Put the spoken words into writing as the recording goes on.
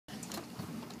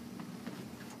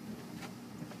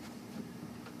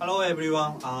Hello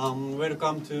everyone,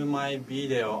 welcome to my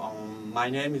video. My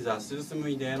name is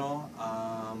v7-ⅰm.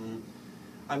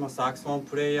 I'm a saxophone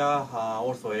player,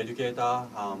 also educator.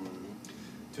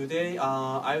 Today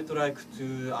I would like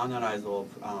to analyze of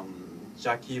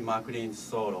Mclean's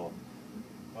solo.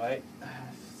 Right?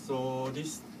 So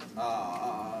this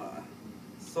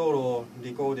solo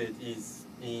recorded is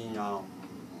in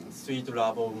Sweet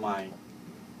Love of Mine.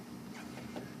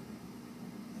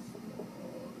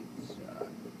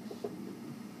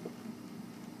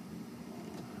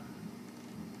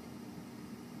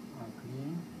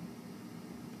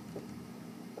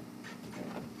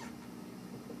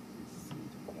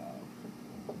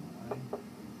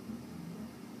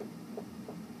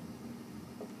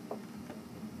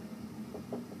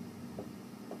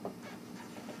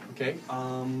 Okay,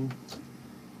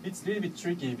 it's a little bit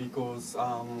tricky because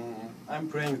I'm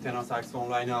playing tenor saxophone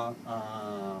right now,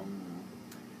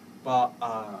 but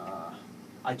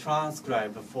I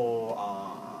transcribe for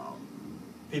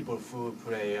people who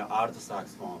play alt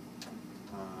saxophone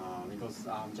because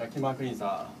Mclean is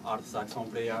an alt saxophone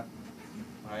player,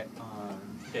 right?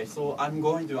 Okay, so I'm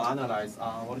going to analyze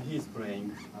what he's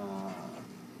playing.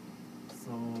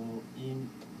 So in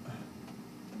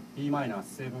B minor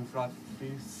 7 flat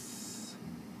 5th.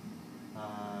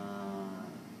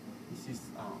 This is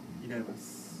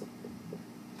 11th,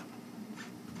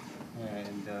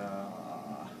 and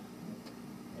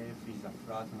F is a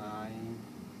flat 9,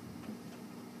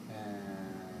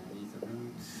 and is a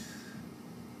root.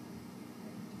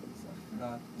 It's a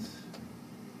flat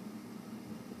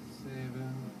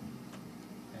 7,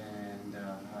 and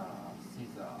C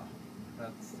is a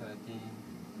flat 13.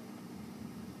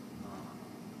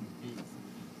 B is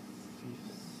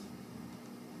 5th.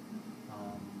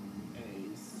 A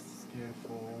is scale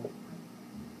 4,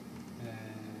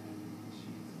 and G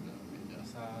is the major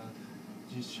third.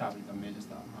 G sharp is the major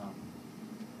third.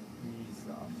 E is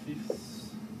 5th,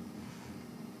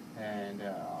 and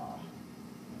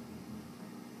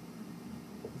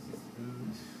this is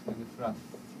root and the flat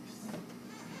 5th.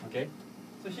 Okay,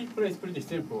 so he plays pretty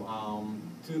simple.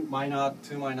 2 minor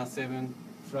 7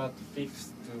 flat 5th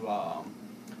to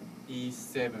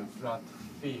E7 flat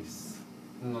 5th.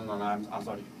 No, I'm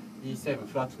sorry. E7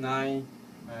 flat 9,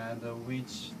 and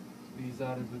which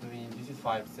result between this is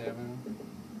 5-7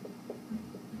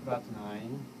 flat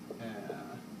 9,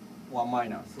 1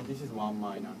 minor. So this is 1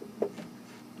 minor.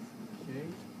 Okay.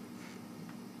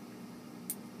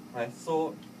 Right.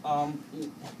 So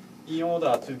in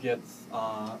order to get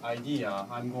idea,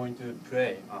 I'm going to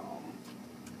play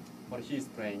what he's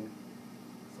playing.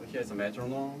 So here's a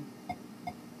metronome.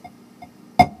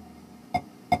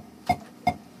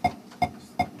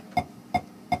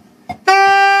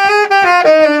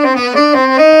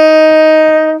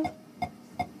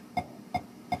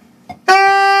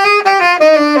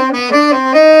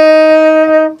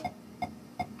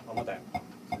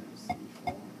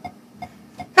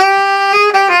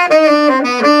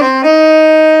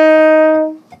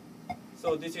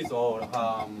 So this is all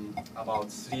about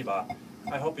 ⅲ bar.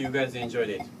 I hope you guys enjoyed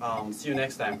it. See you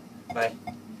next time. Bye.